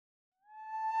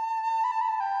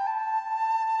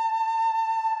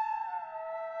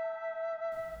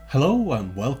Hello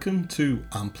and welcome to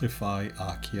Amplify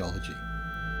Archaeology.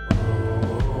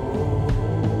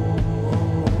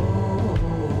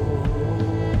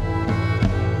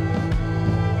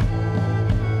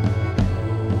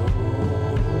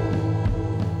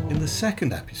 In the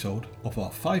second episode of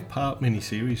our 5-part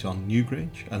mini-series on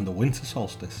Newgrange and the winter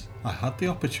solstice, I had the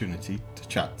opportunity to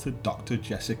chat to Dr.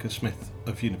 Jessica Smyth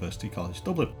of University College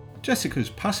Dublin. Jessica's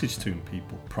Passage Tomb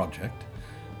People project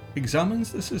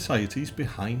examines the societies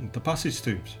behind the passage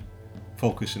tombs,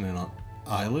 focusing in on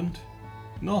Ireland,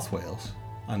 North Wales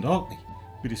and Orkney.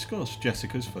 We discuss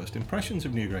Jessica's first impressions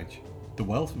of Newgrange, the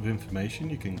wealth of information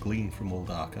you can glean from old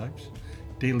archives,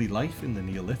 daily life in the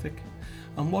Neolithic,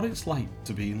 and what it's like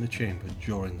to be in the chamber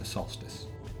during the solstice.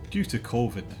 Due to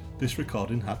COVID, this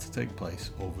recording had to take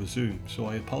place over Zoom, so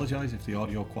I apologise if the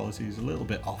audio quality is a little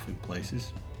bit off in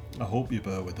places. I hope you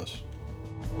bear with us.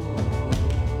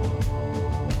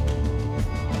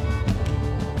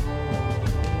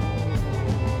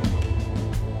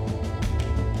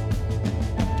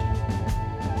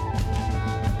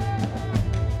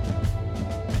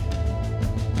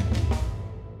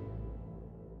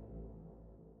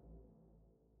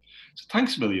 So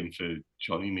thanks a million for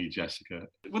joining me, Jessica.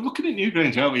 We're looking at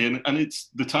Newgrange, aren't we? And it's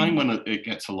the time when it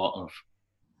gets a lot of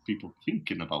people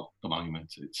thinking about the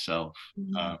monument itself.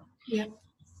 Yeah.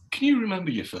 Can you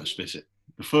remember your first visit?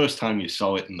 The first time you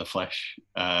saw it in the flesh?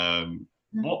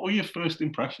 What were your first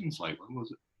impressions like? When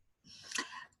was it?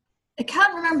 I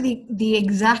can't remember the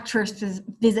exact first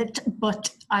visit, but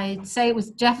I'd say it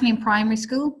was definitely in primary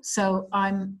school. So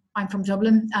I'm from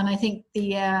Dublin, and I think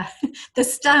the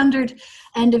standard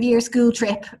end of year school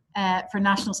trip for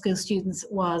national school students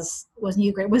was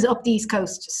Newgrange, was up the east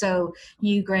coast. So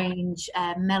Newgrange,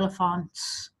 Mellifont.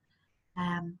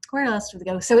 Where else did we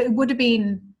go? So it would have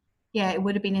been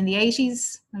in the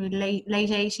 80s, late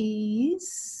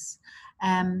 80s,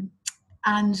 and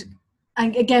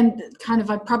again, kind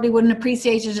of, I probably wouldn't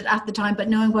appreciate it at the time, but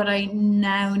knowing what I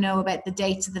now know about the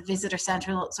dates of the visitor centre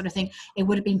and that sort of thing, it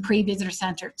would have been pre-visitor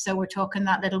centre. So we're talking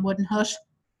that little wooden hut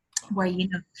where, you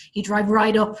drive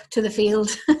right up to the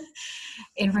field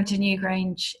in front of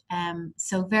Newgrange.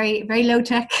 So very, very low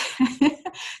tech,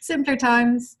 simpler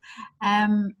times.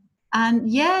 And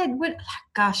yeah, I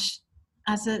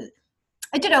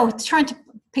don't know, trying to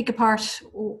pick apart,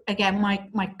 again,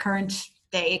 my current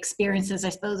day experiences, I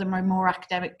suppose, and my more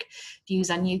academic views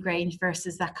on Newgrange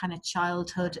versus that kind of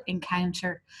childhood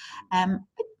encounter. In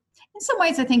some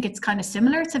ways, I think it's kind of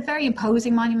similar. It's a very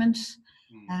imposing monument,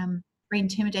 very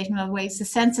intimidating in other ways. The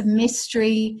sense of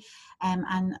mystery and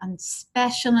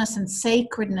specialness and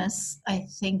sacredness, I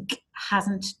think,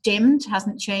 hasn't dimmed,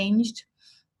 hasn't changed.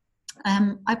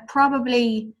 I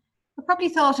probably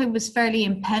thought it was fairly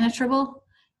impenetrable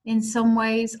in some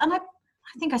ways, and I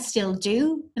think I still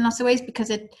do in lots of ways, because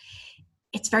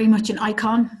it's very much an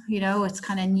icon. It's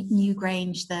kind of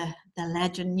Newgrange, the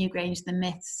legend, Newgrange, the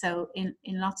myth. So in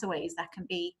lots of ways that can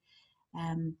be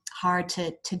hard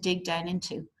to dig down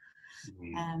into.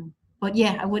 But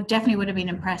yeah, I would have been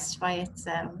impressed by its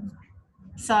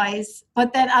size.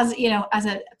 But then, as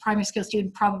a primary school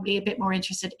student, probably a bit more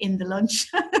interested in the lunch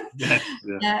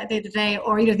the day,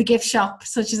 or the gift shop,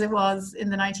 such as it was in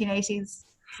the 1980s.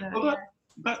 So, well,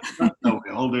 that's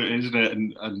older, isn't it?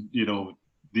 And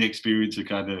the experience of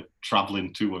kind of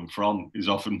travelling to and from is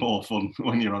often more fun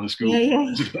when you're on a school.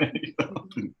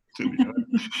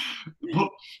 But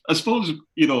I suppose,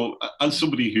 as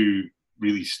somebody who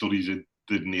really studies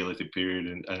the Neolithic period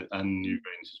and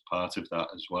Newgrange is part of that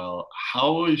as well,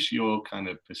 how has your kind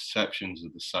of perceptions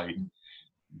of the site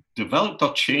developed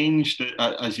or changed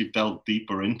as you've delved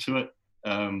deeper into it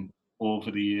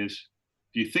over the years?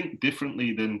 Do you think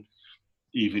differently than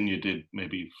even you did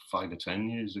maybe 5 or 10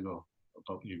 years ago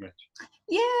about Newgrange?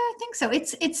 Yeah, I think so.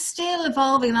 It's still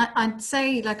evolving. I'd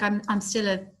say, like, I'm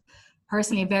still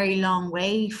personally a very long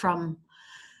way from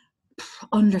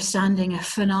understanding a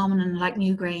phenomenon like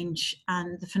Newgrange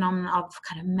and the phenomenon of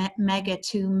kind of mega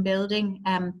tomb building.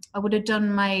 I would have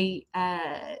done my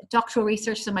doctoral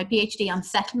research, so my PhD, on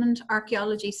settlement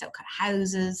archaeology, so kind of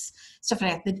houses, stuff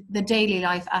like that, the daily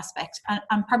life aspect. And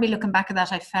I'm probably looking back at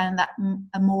that, I found that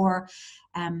a more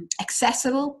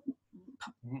accessible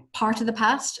part of the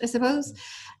past, I suppose,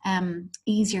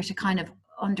 easier to kind of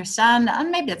understand. And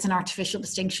maybe that's an artificial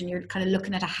distinction. You're kind of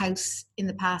looking at a house in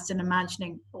the past and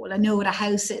imagining, well, I know what a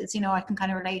house is, I can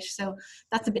kind of relate. So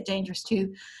that's a bit dangerous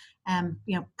too,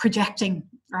 projecting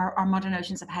our modern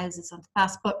notions of houses onto the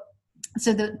past. But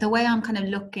so the way I'm kind of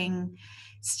looking,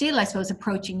 still, I suppose,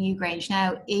 approaching Newgrange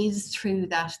now is through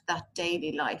that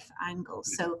daily life angle.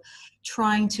 So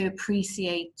trying to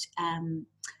appreciate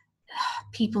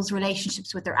people's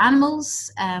relationships with their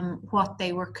animals, what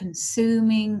they were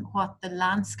consuming, what the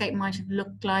landscape might have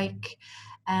looked like,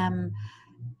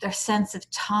 their sense of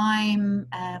time,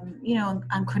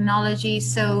 and chronology.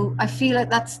 So I feel like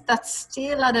that's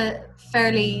still at a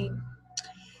fairly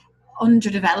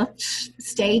underdeveloped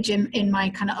stage in my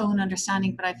kind of own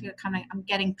understanding, but I feel kind of I'm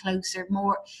getting closer.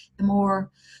 The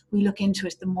more we look into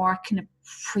it, the more I can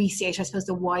appreciate, I suppose,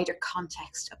 the wider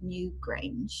context of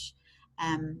Newgrange.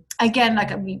 Again,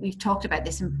 like we've talked about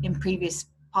this in previous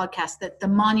podcasts, that the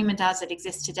monument as it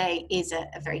exists today is a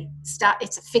very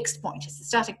it's a fixed point. It's a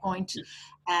static point.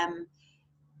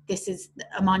 This is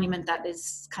a monument that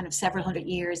is kind of several hundred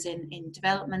years in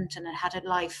development, and it had a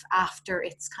life after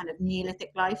its kind of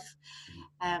Neolithic life.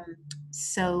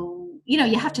 So,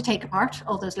 you have to take apart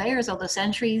all those layers, all those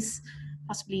centuries,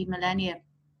 possibly millennia,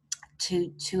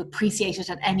 to appreciate it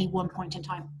at any one point in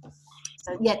time.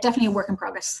 So yeah, definitely a work in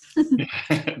progress.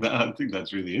 I think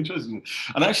that's really interesting.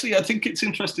 And actually, I think it's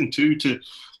interesting too to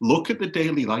look at the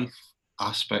daily life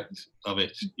aspect of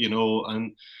it,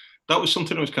 and that was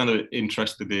something I was kind of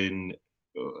interested in.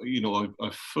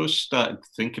 I first started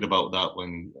thinking about that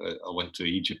when I went to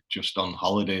Egypt just on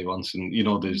holiday once, and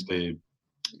there's the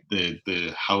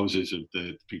houses of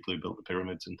the people who built the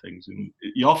pyramids and things, and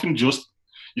you often you're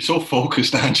so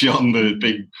focused, aren't you, on the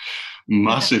big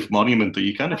massive monument that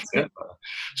you kind of forget that.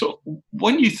 So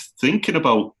when you're thinking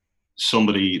about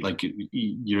somebody like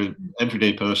you're an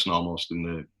everyday person almost in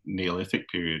the Neolithic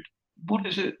period, what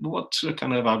is it? What's a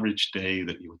kind of average day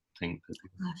that you would think that?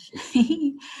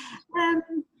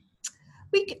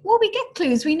 We get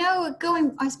clues. We know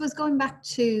going back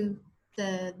to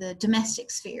the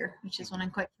domestic sphere, which is one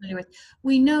I'm quite familiar with.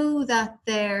 We know that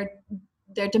their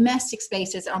domestic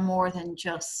spaces are more than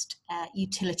just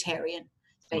utilitarian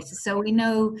spaces. So we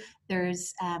know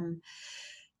there's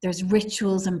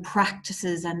rituals and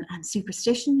practices and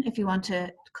superstition, if you want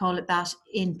to call it that,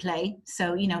 in play.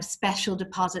 So, special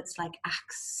deposits like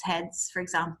axe heads, for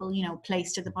example,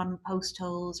 placed at the bottom of post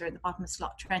holes or at the bottom of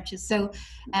slot trenches. So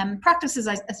practices,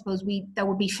 I suppose, that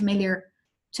would be familiar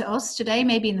to us today,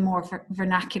 maybe in the more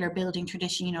vernacular building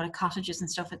tradition, like cottages and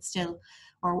stuff. It's still,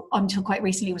 or until quite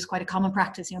recently, was quite a common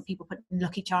practice. People put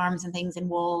lucky charms and things in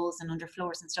walls and under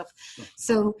floors and stuff.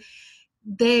 So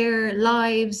their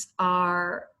lives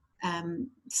are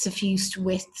suffused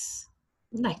with,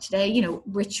 like today,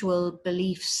 ritual,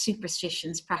 beliefs,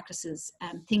 superstitions, practices,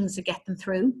 things that get them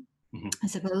through, I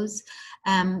suppose.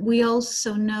 We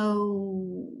also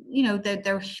know,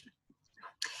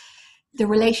 the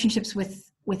relationships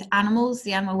with animals,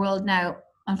 the animal world. Now,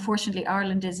 unfortunately,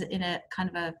 Ireland is in a kind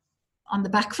of on the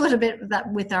back foot a bit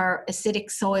with our acidic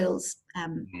soils.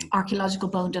 Archaeological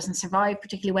bone doesn't survive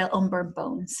particularly well, unburnt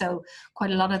bone. So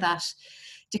quite a lot of that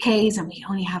decays, and we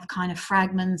only have kind of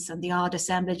fragments and the odd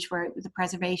assemblage where the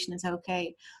preservation is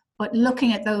okay. But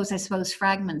looking at those, I suppose,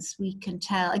 fragments, we can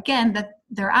tell again that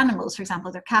their animals, for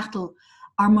example, their cattle,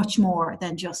 are much more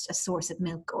than just a source of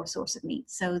milk or source of meat.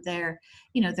 So they're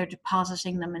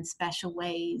depositing them in special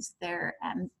ways. They're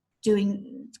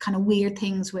doing kind of weird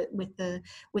things with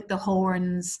the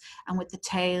horns and with the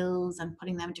tails and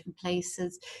putting them in different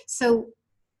places. So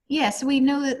so we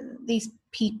know that these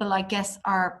people, I guess,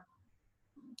 are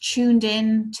tuned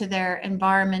in to their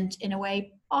environment in a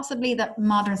way possibly that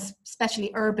modern,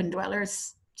 especially urban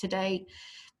dwellers today,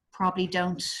 probably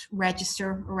don't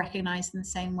register or recognize in the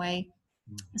same way.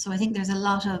 So I think there's a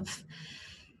lot of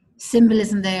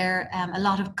symbolism there, a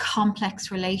lot of complex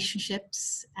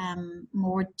relationships,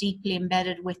 more deeply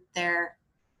embedded with their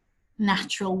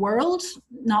natural world,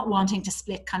 not wanting to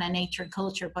split kind of nature and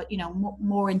culture, but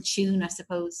more in tune, I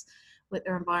suppose, with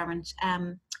their environment.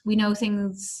 We know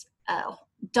things,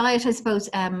 diet, I suppose.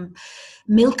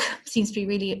 Milk seems to be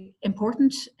really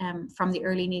important from the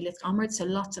early Neolithic onwards, so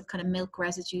lots of kind of milk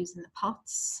residues in the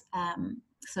pots.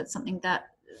 So it's something that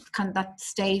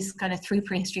stays kind of through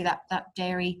prehistory, that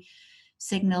dairy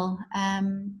signal.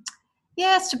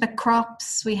 It's about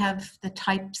crops. We have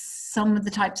some of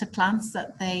the types of plants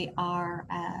that they are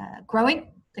growing.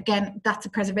 Again, that's a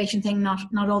preservation thing.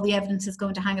 Not all the evidence is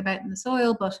going to hang about in the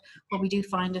soil, but where we do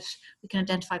find it, we can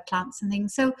identify plants and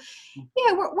things. So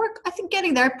we're I think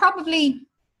getting there. Probably,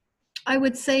 I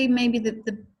would say maybe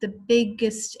the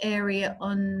biggest area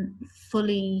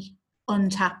fully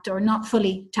untapped or not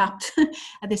fully tapped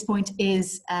at this point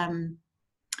is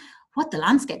what the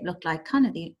landscape looked like, kind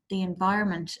of the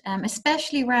environment,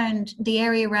 especially around the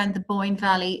area around the Boyne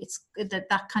Valley. It's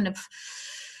that kind of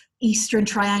eastern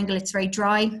triangle. It's very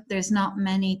dry. There's not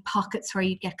many pockets where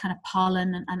you get kind of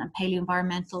pollen and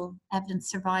paleo-environmental evidence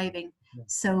surviving.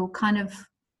 So kind of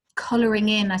colouring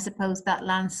in, I suppose, that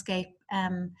landscape,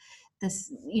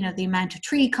 this, the amount of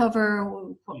tree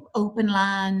cover, open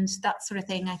land, that sort of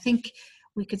thing. I think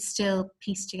we could still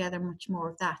piece together much more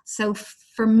of that. So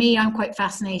for me, I'm quite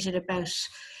fascinated about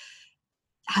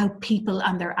how people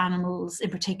and their animals in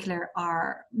particular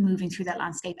are moving through that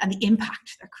landscape and the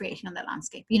impact they're creating on that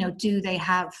landscape. Do they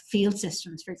have field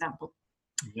systems, for example,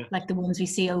 like the ones we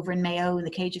see over in Mayo in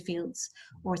the Cage fields,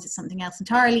 or is it something else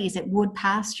entirely? Is it wood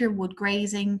pasture, wood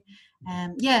grazing?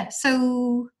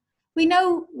 So we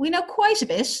know quite a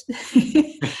bit.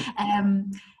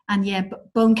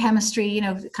 Bone chemistry,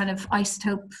 kind of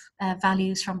isotope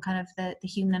values from kind of the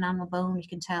human and animal bone, you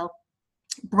can tell.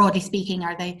 Broadly speaking,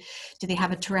 do they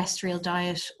have a terrestrial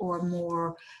diet or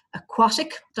more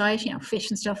aquatic diet, fish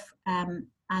and stuff,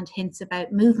 and hints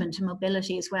about movement and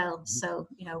mobility as well. So,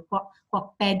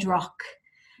 what bedrock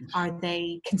are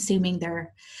they consuming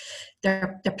their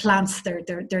plants, their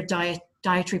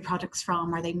dietary products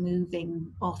from? Are they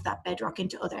moving off that bedrock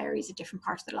into other areas of different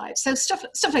parts of their lives? So stuff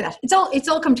like that. It's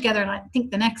all come together, and I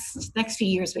think the next few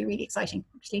years will be really exciting,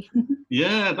 actually.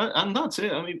 Yeah, that's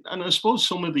it. I mean, and I suppose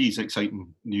some of these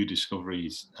exciting new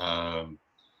discoveries,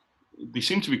 they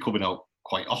seem to be coming out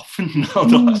quite often now.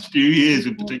 The last few years,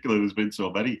 in particular, there's been so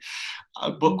many.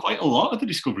 But quite a lot of the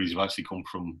discoveries have actually come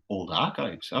from old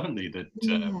archives, haven't they? That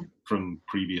from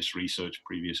previous research,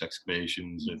 previous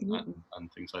excavations,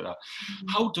 and things like that.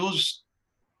 How does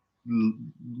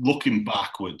looking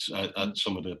backwards at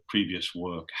some of the previous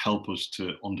work help us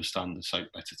to understand the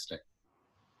site better today?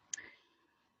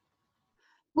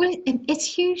 Well,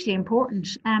 it's hugely important.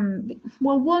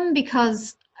 One,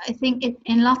 because I think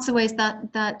in lots of ways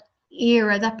that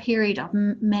period of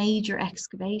major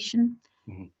excavation,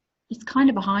 it's kind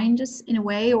of behind us in a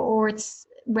way, or it's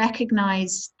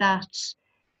recognized that,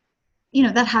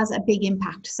 that has a big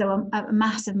impact. So a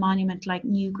massive monument like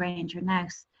Newgrange or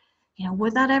Nowth,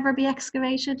 would that ever be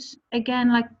excavated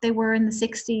again like they were in the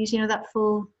 60s, that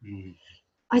full...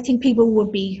 I think people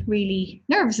would be really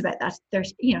nervous about that.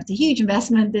 There's, it's a huge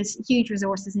investment, there's huge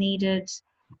resources needed,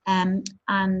 and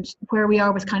where we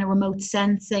are with kind of remote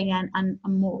sensing and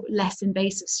more less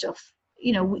invasive stuff,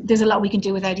 there's a lot we can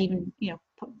do without even,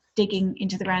 digging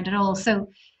into the ground at all. So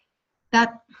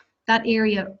that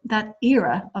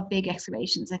era of big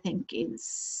excavations, I think,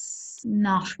 is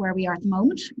not where we are at the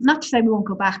moment. Not to say we won't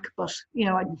go back, but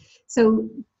so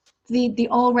the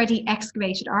already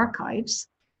excavated archives,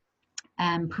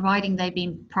 providing they've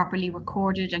been properly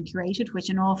recorded and curated, which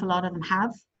an awful lot of them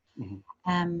have,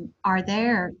 are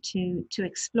there to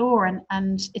explore.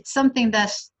 And it's something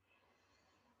that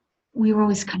we were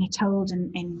always kind of told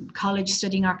in college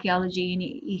studying archaeology, and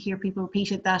you hear people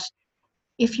repeat it, that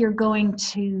if you're going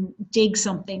to dig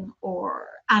something or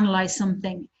analyze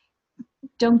something,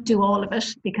 don't do all of it,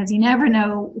 because you never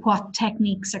know what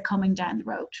techniques are coming down the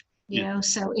road. You know,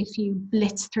 so if you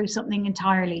blitz through something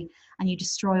entirely and you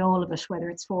destroy all of it, whether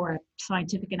it's for a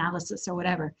scientific analysis or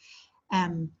whatever,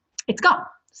 it's gone.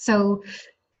 So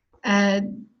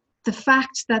the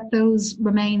fact that those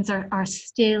remains are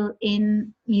still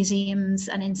in museums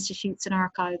and institutes and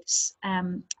archives,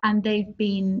 and they've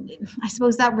been, I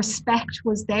suppose that respect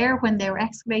was there when they were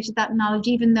excavated, that knowledge,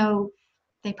 even though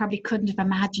they probably couldn't have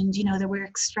imagined, that we're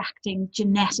extracting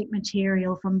genetic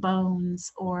material from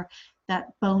bones, or that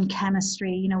bone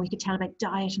chemistry, we could tell about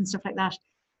diet and stuff like that.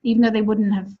 Even though they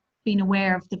wouldn't have been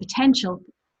aware of the potential,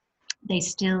 they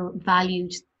still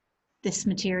valued this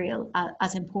material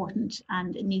as important,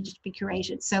 and it needed to be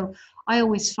curated. So I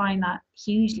always find that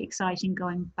hugely exciting,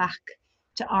 going back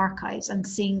to archives and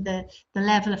seeing the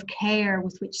level of care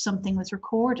with which something was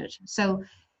recorded. So,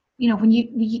 when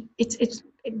it's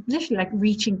literally like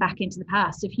reaching back into the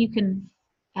past. If you can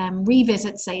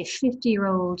revisit, say, a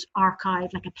 50-year-old archive,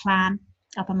 like a plan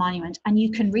of a monument, and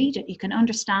you can read it, you can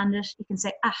understand it, you can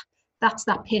say, that's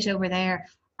that pit over there,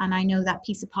 and I know that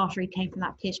piece of pottery came from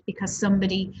that pit because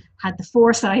somebody had the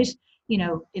foresight, in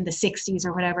the 60s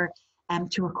or whatever,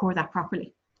 to record that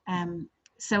properly.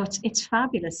 So it's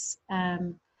fabulous.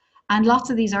 And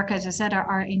lots of these archives, as I said,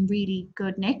 are in really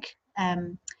good nick.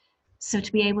 So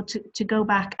to be able to go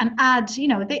back and add,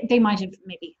 they might have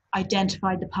maybe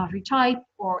identified the pottery type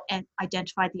or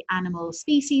identified the animal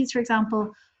species, for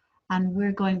example, and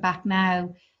we're going back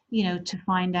now, to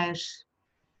find out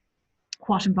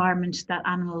what environment that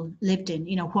animal lived in,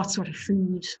 what sort of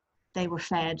food they were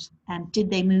fed, and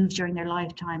did they move during their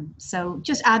lifetime. So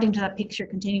just adding to that picture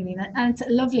continually, and it's a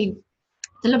lovely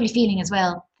feeling as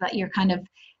well, that you're kind of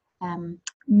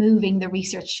moving the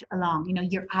research along.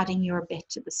 You're adding your bit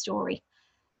to the story.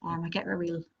 I get a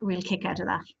real kick out of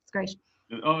that. It's great.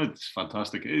 Oh, it's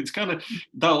fantastic. It's kind of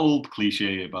that old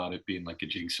cliche about it being like a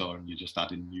jigsaw and you're just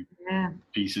adding new Yeah.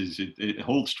 pieces. It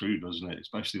holds true, doesn't it?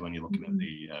 Especially when you're looking at Mm,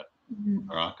 the mm,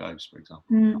 our archives, for example.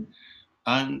 mm,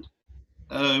 And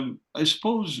I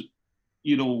suppose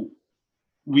you know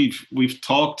we've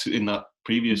talked in that mm.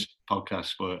 previous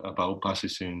podcast about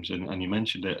passage tombs, and you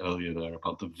mentioned it earlier there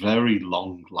about the very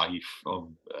long life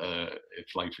of,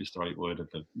 if life is the right word, of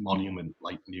the monument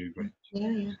like Newgrange. Yeah,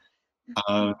 yeah.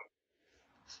 Uh,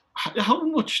 how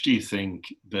much do you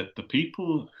think that the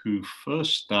people who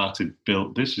first started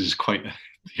built this is quite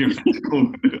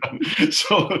theoretical,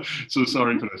 so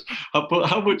sorry for this. But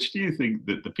how much do you think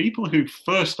that the people who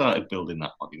first started building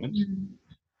that monument Mm.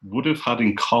 would have had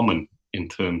in common in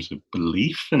terms of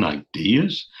belief and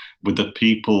ideas with the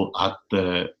people at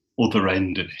the other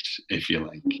end of it, if you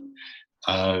like?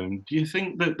 Do you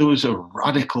think that there was a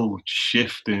radical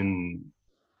shift in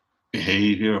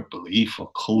behavior or belief or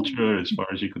culture as far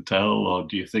as you could tell, or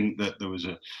do you think that there was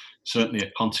certainly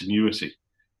a continuity?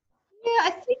 Yeah,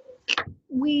 I think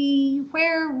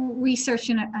where research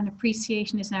and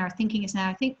appreciation is now, or thinking is now,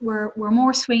 I think we're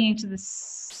more swinging to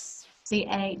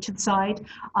to the side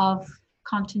of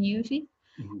continuity.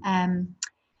 Mhm. Um,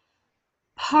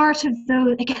 Part of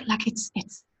those, again, like it's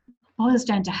boils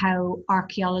down to how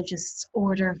archaeologists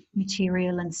order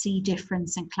material and see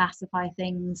difference and classify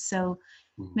things. So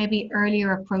Mhm. maybe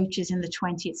earlier approaches in the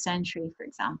 20th century, for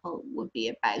example, would be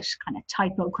about kind of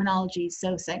typochronology.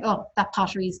 So saying, oh, that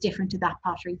pottery is different to that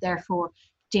pottery, therefore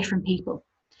different people.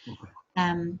 Okay.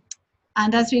 Um,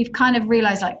 and as we've kind of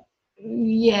realized, like,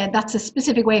 yeah, that's a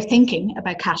specific way of thinking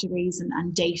about categories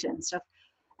and data and stuff.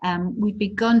 We've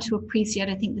begun to appreciate,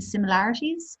 I think, the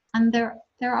similarities, and there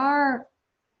are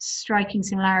striking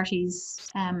similarities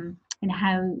in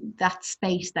how that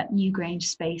space, that Newgrange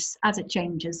space, as it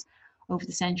changes over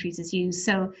the centuries, is used.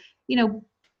 So,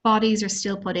 bodies are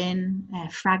still put in,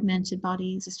 fragmented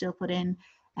bodies are still put in,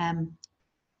 um,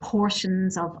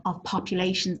 portions of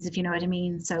populations, if you know what I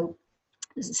mean. So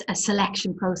a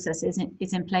selection process is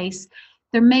in place.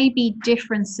 There may be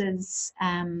differences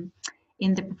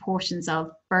in the proportions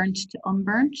of burnt to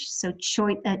unburnt. So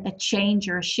a change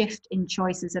or a shift in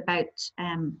choices about,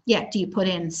 do you put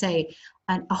in, say,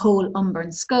 a whole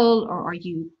unburnt skull, or are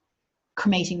you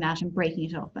cremating that and breaking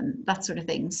it up and that sort of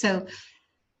thing. So,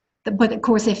 but of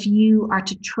course, if you are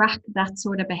to track that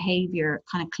sort of behavior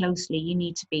kind of closely, you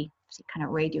need to be kind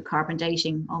of radiocarbon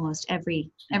dating almost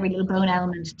every little bone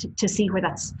element to see where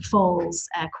that falls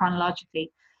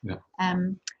chronologically. Yeah.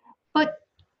 But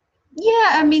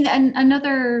yeah, I mean, and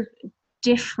another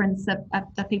difference that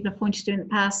people have pointed to in the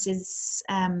past is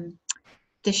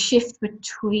the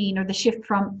shift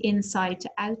from inside to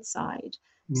outside.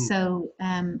 Mm. So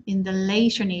in the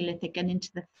later Neolithic and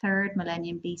into the third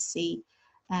millennium BC,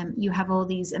 you have all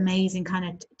these amazing kind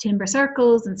of timber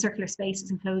circles and circular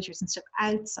spaces, enclosures and stuff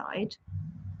outside.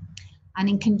 And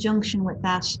in conjunction with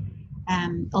that,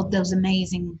 all those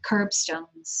amazing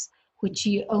curbstones, which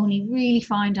you only really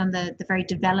find on the very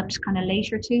developed kind of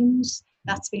later tombs.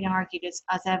 That's been argued as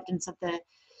evidence of the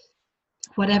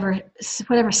whatever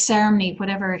ceremony,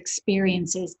 whatever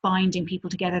experience is binding people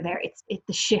together there.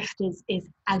 The shift is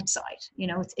outside.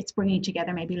 It's bringing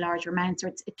together maybe larger amounts,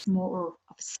 or it's more of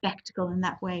a spectacle in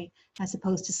that way, as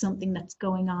opposed to something that's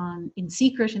going on in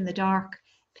secret in the dark,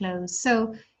 closed.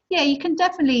 So yeah, you can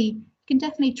definitely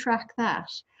track that.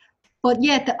 But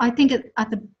yeah, I think at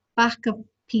the back of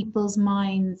people's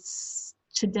minds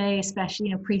today,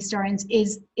 especially pre-historians,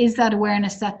 is that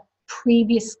awareness that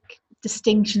previous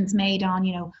distinctions made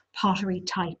on pottery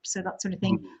types or that sort of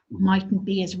thing Mhm. mightn't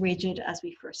be as rigid as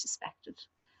we first suspected.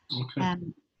 Okay.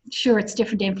 Sure, it's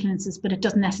different influences, but it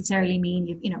doesn't necessarily mean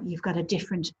you've got a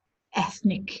different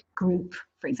ethnic group,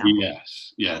 for example.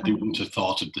 Yes. Yeah. They wouldn't have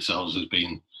thought of themselves as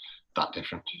being that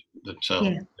different themselves.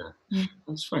 Yeah. Yeah. Yeah.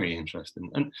 That's very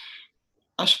interesting. And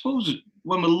I suppose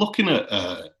when we're looking at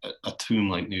a tomb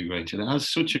like Newgrange, and it has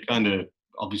such a kind of,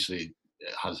 obviously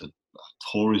it has a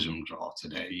tourism draw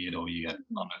today. You get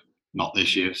not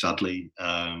this year, sadly,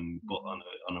 but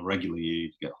on a regular year,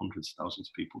 you get hundreds of thousands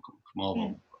of people coming from all Yeah.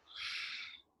 over.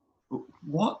 But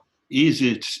what is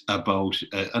it about,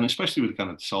 and especially with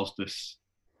kind of solstice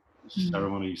Mm.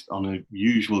 ceremonies on a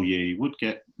usual year, you would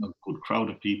get a good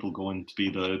crowd of people going to be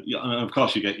there. Yeah, and of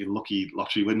course, you get your lucky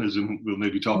lottery winners, and we'll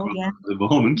maybe talk Oh about yeah. that in a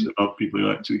moment about people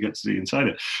who actually get to see inside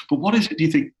it. But what is it, do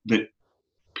you think, that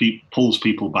pulls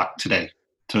people back today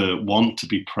to want to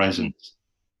be present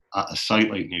at a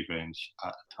site like Newgrange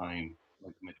at a time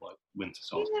like the midwife winter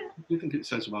solstice? Yeah. What do you think it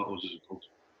says about us as a culture?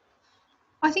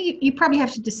 I think you probably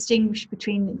have to distinguish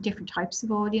between different types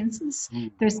of audiences.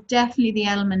 Mm. There's definitely the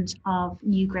element of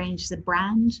Newgrange as a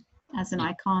brand as an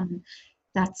icon.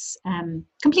 That's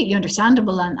completely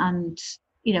understandable, and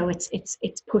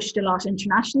it's pushed a lot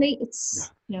internationally.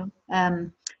 It's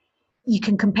you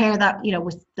can compare that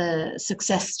with the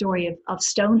success story of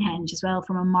Stonehenge as well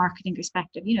from a marketing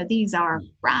perspective. These are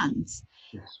brands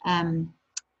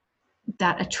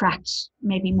that attract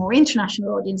maybe more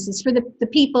international audiences for the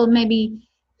people maybe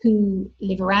who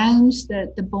live around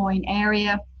the Boyne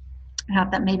area, have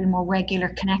that maybe more regular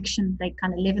connection. They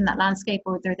kind of live in that landscape,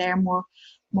 or they're there more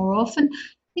often.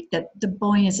 I think that the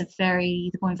Boyne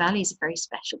Valley is a very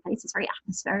special place. It's a very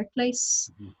atmospheric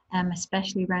place,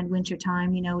 especially around winter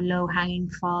time. Low hanging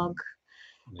fog,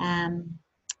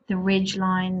 the ridge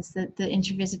lines, the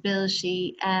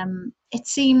intervisibility. It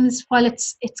seems while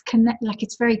it's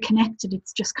very connected,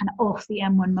 it's just kind of off the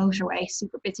M1 motorway,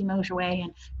 super busy motorway,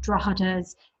 and Drogheda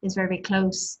is very, very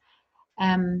close.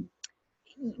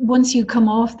 Once you come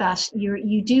off that,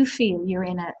 you do feel you're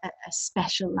in a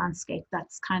special landscape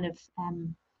that's kind of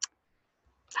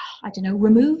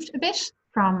removed a bit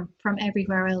from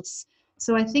everywhere else.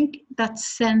 So I think that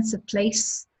sense of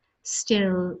place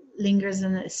still lingers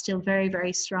and is still very,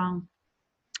 very strong.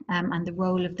 And the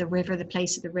role of the river, the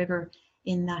place of the river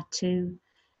in that too.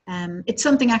 It's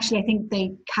something actually I think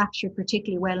they capture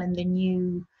particularly well in the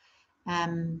new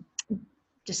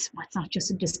it's not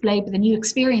just a display, but the new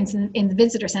experience in the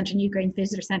visitor centre, Newgrange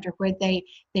Visitor Centre, where they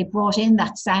brought in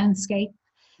that soundscape,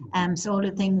 so all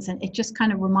the things, and it just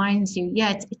kind of reminds you,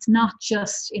 it's not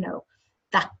just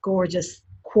that gorgeous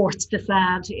quartz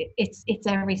facade. It's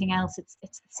everything else. It's the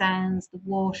sounds, the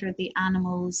water, the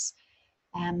animals,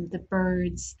 the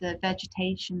birds, the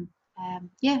vegetation. I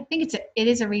think it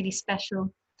is a really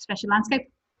special landscape.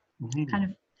 Kind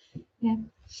of, yeah.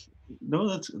 No,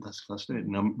 that's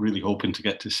fascinating. I'm really hoping to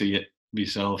get to see it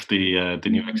myself. The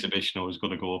new exhibition I was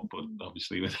going to go up, but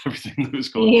obviously with everything that was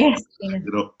going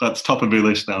on, that's top of my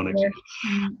list now next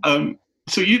month.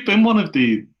 So you've been one of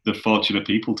the fortunate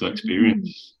people to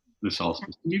experience the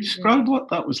solstice. Can you describe what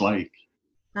that was like?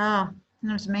 That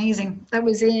was amazing. It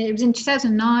was in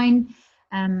 2009.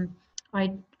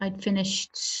 I'd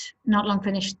not long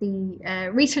finished the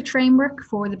research framework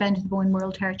for the Bend of the Boyne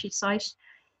World Heritage Site.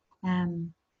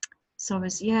 So it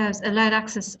was allowed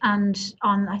access, and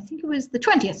on I think it was the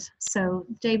 20th, so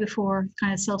the day before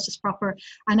kind of solstice proper.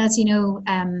 And as you know,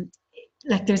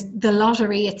 there's the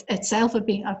lottery itself I've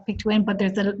picked to win, but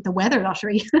there's the weather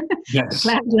lottery, the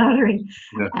cloud lottery.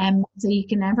 So you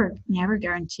can never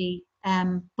guarantee.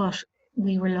 But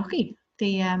we were lucky.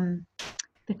 The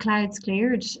clouds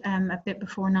cleared a bit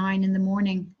before 9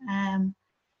 a.m.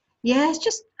 It's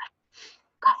just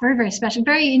very, very special.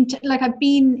 Very I've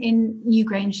been in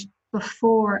Newgrange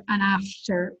before and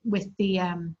after with the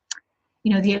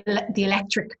the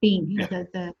electric beam,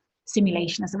 the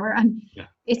simulation as it were, and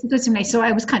it's a good simulation. So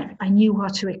I knew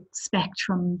what to expect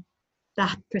from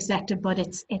that perspective, but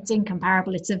it's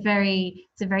incomparable. It's a very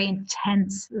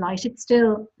intense light. It's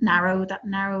still narrow, that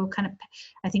narrow kind of,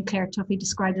 I think Claire Tuffy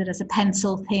described it as a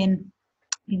pencil thin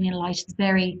beaming light. It's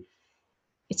very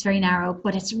narrow,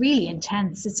 but it's really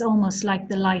intense. It's almost like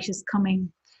the light is coming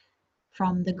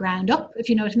from the ground up, if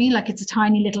you know what I mean. Like it's a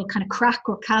tiny little kind of crack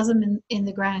or chasm in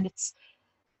the ground.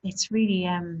 It's really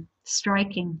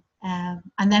striking.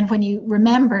 And then when you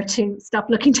remember to stop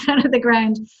looking down at the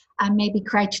ground and maybe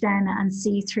crouch down and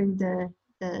see through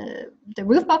the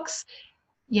roof box,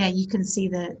 you can see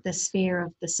the sphere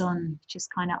of the sun, which is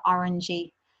kind of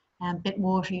orangey, a bit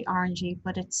watery orangey,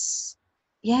 but it's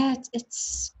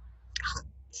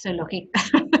so lucky.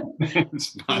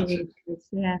 It's magic.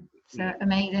 So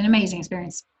an amazing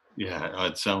experience. Yeah,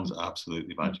 it sounds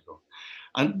absolutely magical.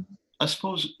 And I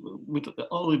suppose with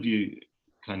all of you,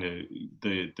 kind of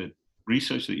the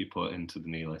research that you put into the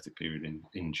Neolithic period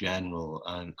in general,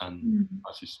 and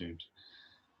as assumed,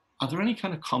 are there any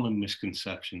kind of common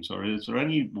misconceptions, or is there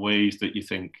any ways that you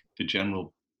think the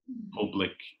general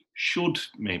public should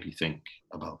maybe think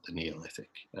about the Neolithic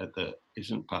that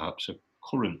isn't perhaps a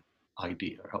current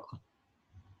idea out there?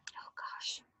 Oh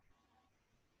gosh,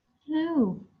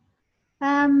 no.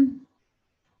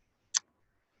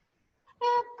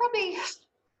 Probably.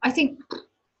 I think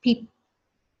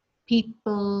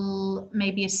people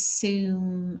maybe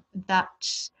assume that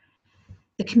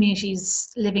the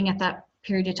communities living at that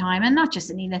period of time, and not just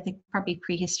in Neolithic, probably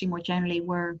prehistory more generally,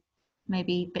 were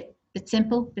maybe a bit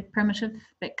simple, a bit primitive, a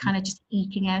bit kind of just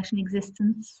eking out an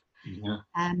existence.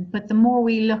 But the more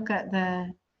we look at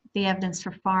the evidence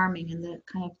for farming and the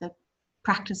kind of the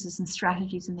practices and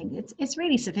strategies and things, it's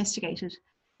really sophisticated.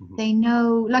 They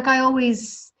know, like I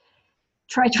always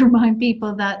try to remind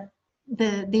people that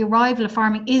the arrival of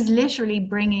farming is literally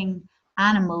bringing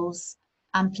animals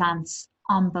and plants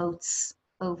on boats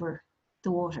over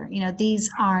the water. These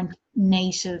aren't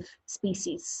native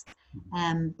species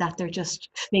that they're just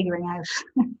figuring out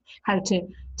how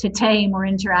to tame or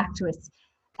interact with.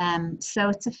 So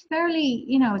it's a fairly,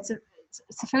 it's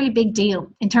a fairly big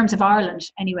deal in terms of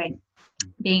Ireland anyway,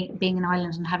 being an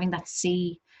island and having that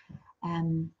sea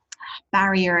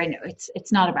barrier. And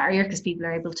it's not a barrier because people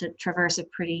are able to traverse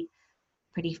it pretty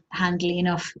handily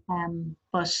enough.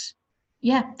 But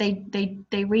yeah,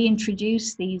 they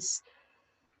reintroduce these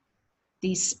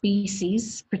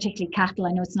species, particularly cattle.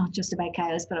 I know it's not just about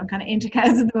cows, but I'm kind of into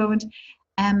cows at the moment.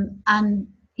 And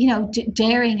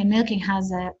dairying and milking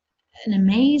has an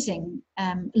amazing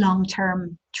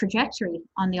long-term trajectory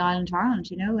on the island of Ireland,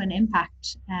 an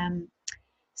impact.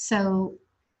 So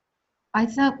I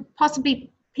thought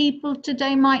possibly people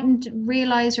today mightn't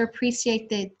realize or appreciate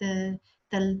the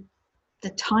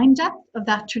time depth of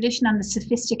that tradition and the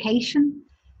sophistication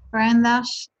around that.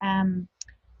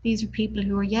 These are people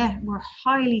who were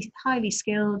highly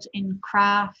skilled in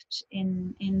craft,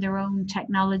 in their own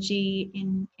technology,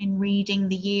 in reading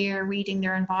the year, reading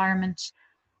their environment,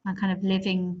 and kind of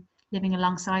living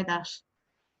alongside that.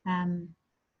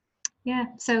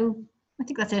 So I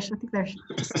think that's it. I think they're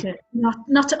just to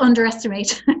not to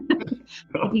underestimate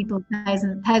the people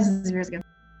thousands of years ago.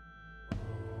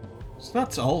 So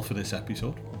that's all for this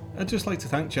episode. I'd just like to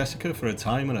thank Jessica for her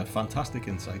time and her fantastic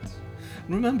insights.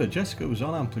 And remember, Jessica was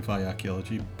on Amplify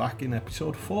Archaeology back in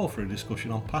episode 4 for a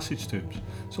discussion on passage tombs,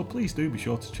 so please do be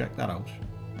sure to check that out.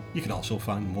 You can also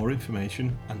find more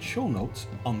information and show notes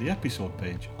on the episode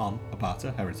page on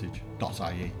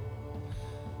apartaheritage.ie.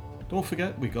 Don't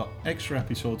forget, we got extra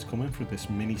episodes coming for this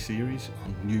mini-series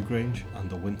on Newgrange and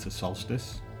the winter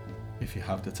solstice. If you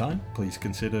have the time, please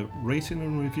consider rating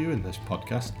and reviewing this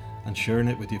podcast and sharing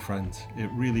it with your friends. It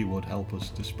really would help us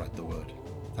to spread the word.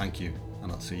 Thank you,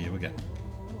 and I'll see you again.